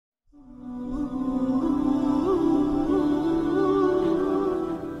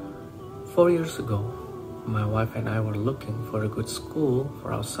4 years ago, my wife and I were looking for a good school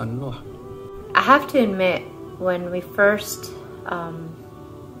for our son Nuuh. I have to admit, when we first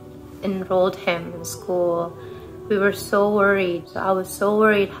enrolled him in school, we were so worried. I was so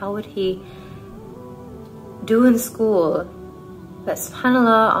worried, how would he do in school? But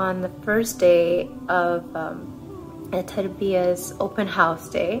subhanAllah, on the first day of Tarbiyah's open house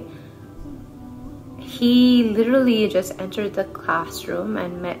day, he literally just entered the classroom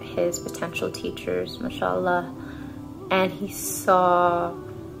and met his potential teachers, mashallah, and he saw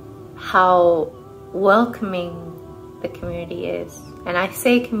how welcoming the community is. And I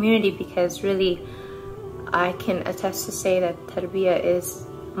say community because really I can attest to say that Tarbiyah is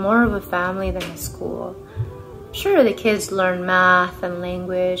more of a family than a school. Sure, the kids learn math and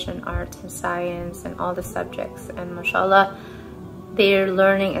language and arts and science and all the subjects, and mashallah, they're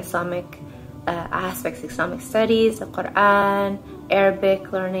learning Islamic aspects, Islamic studies, the Quran,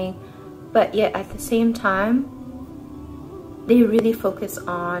 Arabic learning, but yet at the same time, they really focus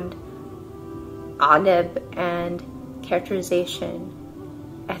on adab and characterization,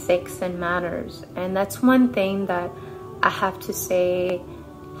 ethics and manners. And that's one thing that I have to say,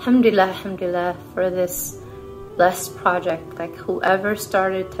 alhamdulillah, alhamdulillah, for this blessed project. Like, whoever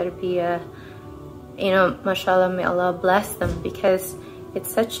started Tarbiyah, you know, mashallah, may Allah bless them, because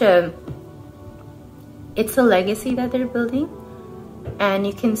it's such a legacy that they're building, and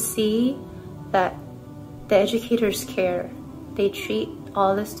you can see that the educators care. They treat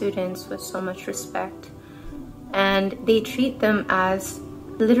all the students with so much respect, and they treat them as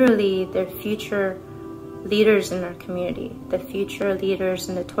literally their future leaders in our community, the future leaders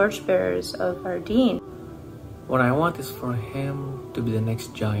and the torchbearers of our deen. What I want is for him to be the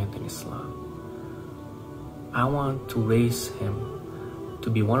next giant in Islam. I want to raise him to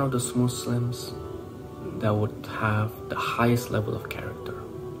be one of those Muslims that would have the highest level of character.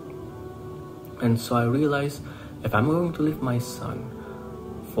 And so I realized, if I'm going to leave my son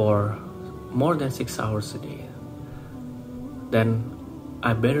for more than 6 hours a day, then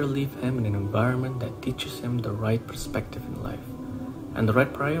I better leave him in an environment that teaches him the right perspective in life and the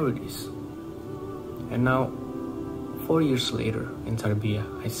right priorities. And now, 4 years later in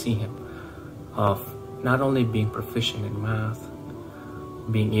Tarbiyah, I see him of not only being proficient in math,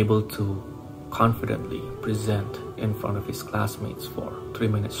 being able to confidently present in front of his classmates for 3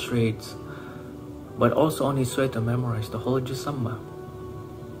 minutes straight, but also on his way to memorize the whole Jusamma.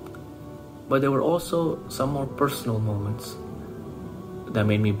 But there were also some more personal moments that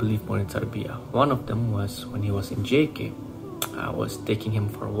made me believe more in Tarbiyah. One of them was when he was in JK. I was taking him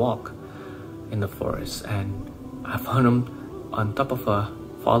for a walk in the forest, and I found him on top of a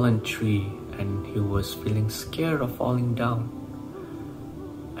fallen tree, and he was feeling scared of falling down.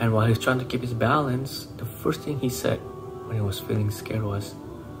 And while he was trying to keep his balance, the first thing he said when he was feeling scared was,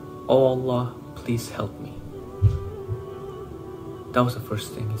 "Oh Allah, please help me." That was the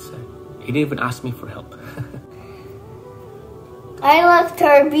first thing he said. He didn't even ask me for help. I love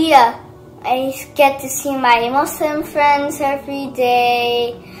Tarbiyah. I get to see my Muslim friends every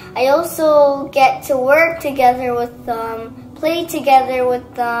day. I also get to work together with them, play together with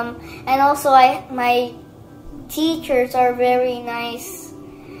them, and also my teachers are very nice.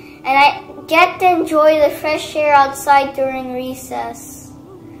 And I get to enjoy the fresh air outside during recess.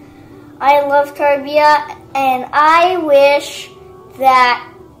 I love Tarbiyah, and I wish that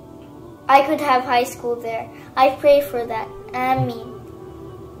I could have high school there. I pray for that. Ameen.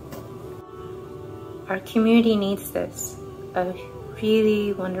 Our community needs this, a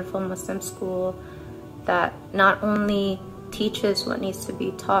really wonderful Muslim school that not only teaches what needs to be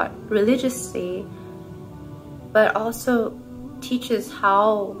taught religiously, but also teaches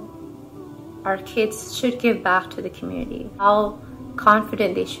how our kids should give back to the community, how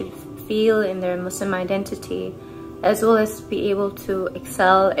confident they should feel in their Muslim identity, as well as be able to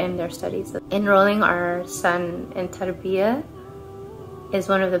excel in their studies. Enrolling our son in Tarbiyah is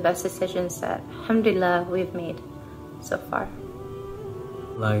one of the best decisions that, alhamdulillah, we've made so far.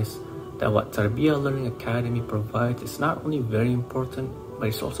 Realize that what Tarbiyah Learning Academy provides is not only very important, but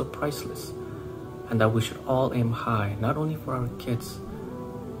it's also priceless, and that we should all aim high, not only for our kids,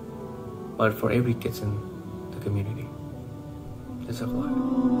 but for every kid in the community. Jazakallah.